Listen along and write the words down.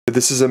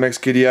This is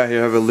MXKDI.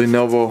 Here I have a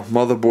Lenovo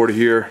motherboard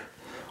here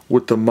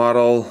with the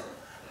model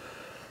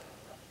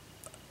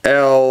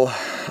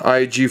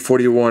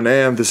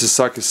L-IG41M. This is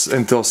socket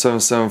Intel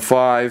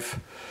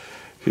 775.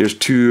 Here's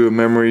two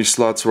memory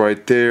slots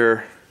right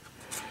there.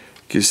 You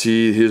can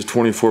see here's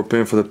 24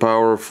 pin for the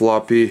power,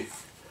 floppy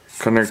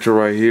connector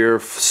right here,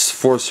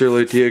 4 serial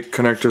 88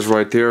 connectors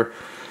right there,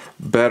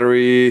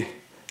 battery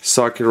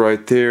socket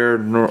right there,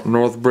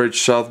 north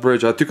bridge, south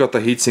bridge. I took out the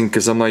heatsink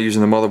because I'm not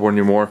using the motherboard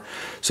anymore.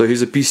 So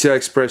here's a PCI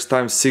Express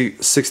times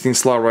 16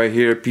 slot right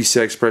here,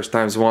 PCI Express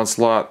times 1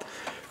 slot,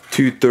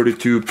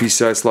 232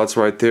 PCI slots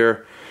right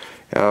there,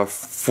 two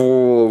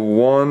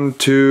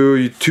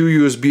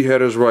USB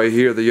headers right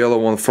here, the yellow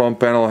one, front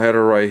panel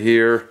header right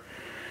here.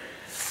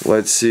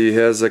 Let's see, it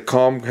has a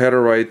COM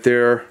header right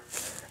there,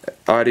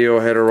 audio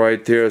header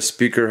right there,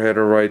 speaker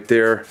header right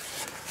there,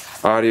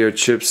 audio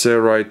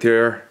chipset right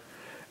there,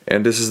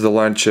 and this is the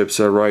LAN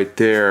chipset right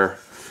there.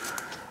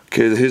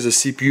 Okay, here's a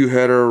CPU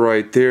header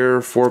right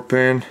there, 4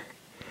 pin,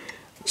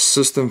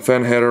 system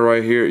fan header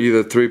right here,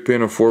 either 3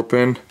 pin or 4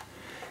 pin.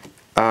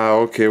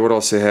 Okay, what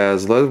else it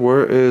has?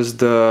 Where is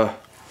the...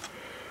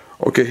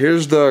 Okay,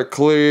 here's the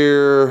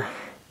clear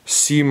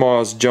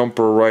CMOS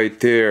jumper right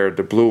there,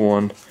 the blue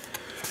one.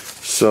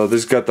 So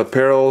this got the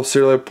parallel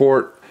serial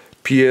port,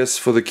 PS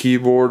for the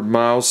keyboard,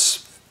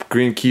 mouse,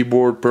 green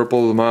keyboard,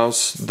 purple the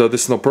mouse.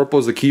 Purple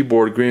is the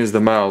keyboard, green is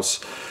the mouse.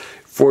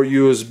 4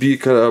 USB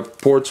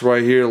ports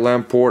right here,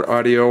 LAN port,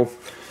 audio,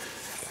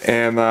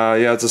 and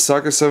yeah, it's a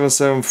socket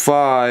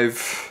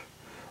 775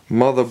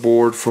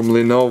 motherboard from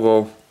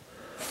Lenovo.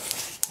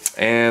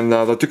 And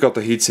I took out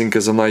the heatsink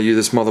because I'm not using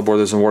this motherboard,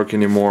 doesn't work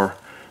anymore.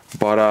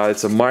 But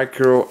it's a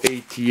micro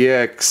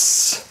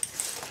ATX.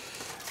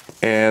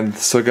 And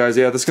so guys,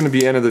 yeah, that's gonna be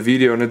the end of the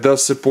video, and it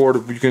does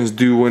support, you can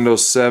do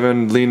Windows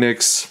 7,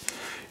 Linux,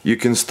 you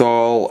can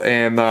install,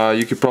 and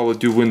you could probably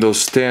do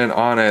Windows 10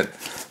 on it,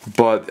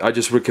 but I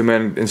just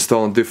recommend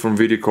installing a different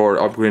video card,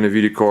 upgrading a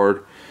video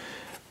card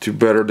to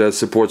better that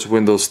supports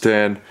Windows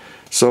 10.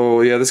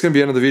 So yeah, that's gonna be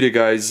the end of the video,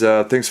 guys.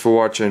 Thanks for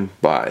watching.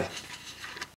 Bye.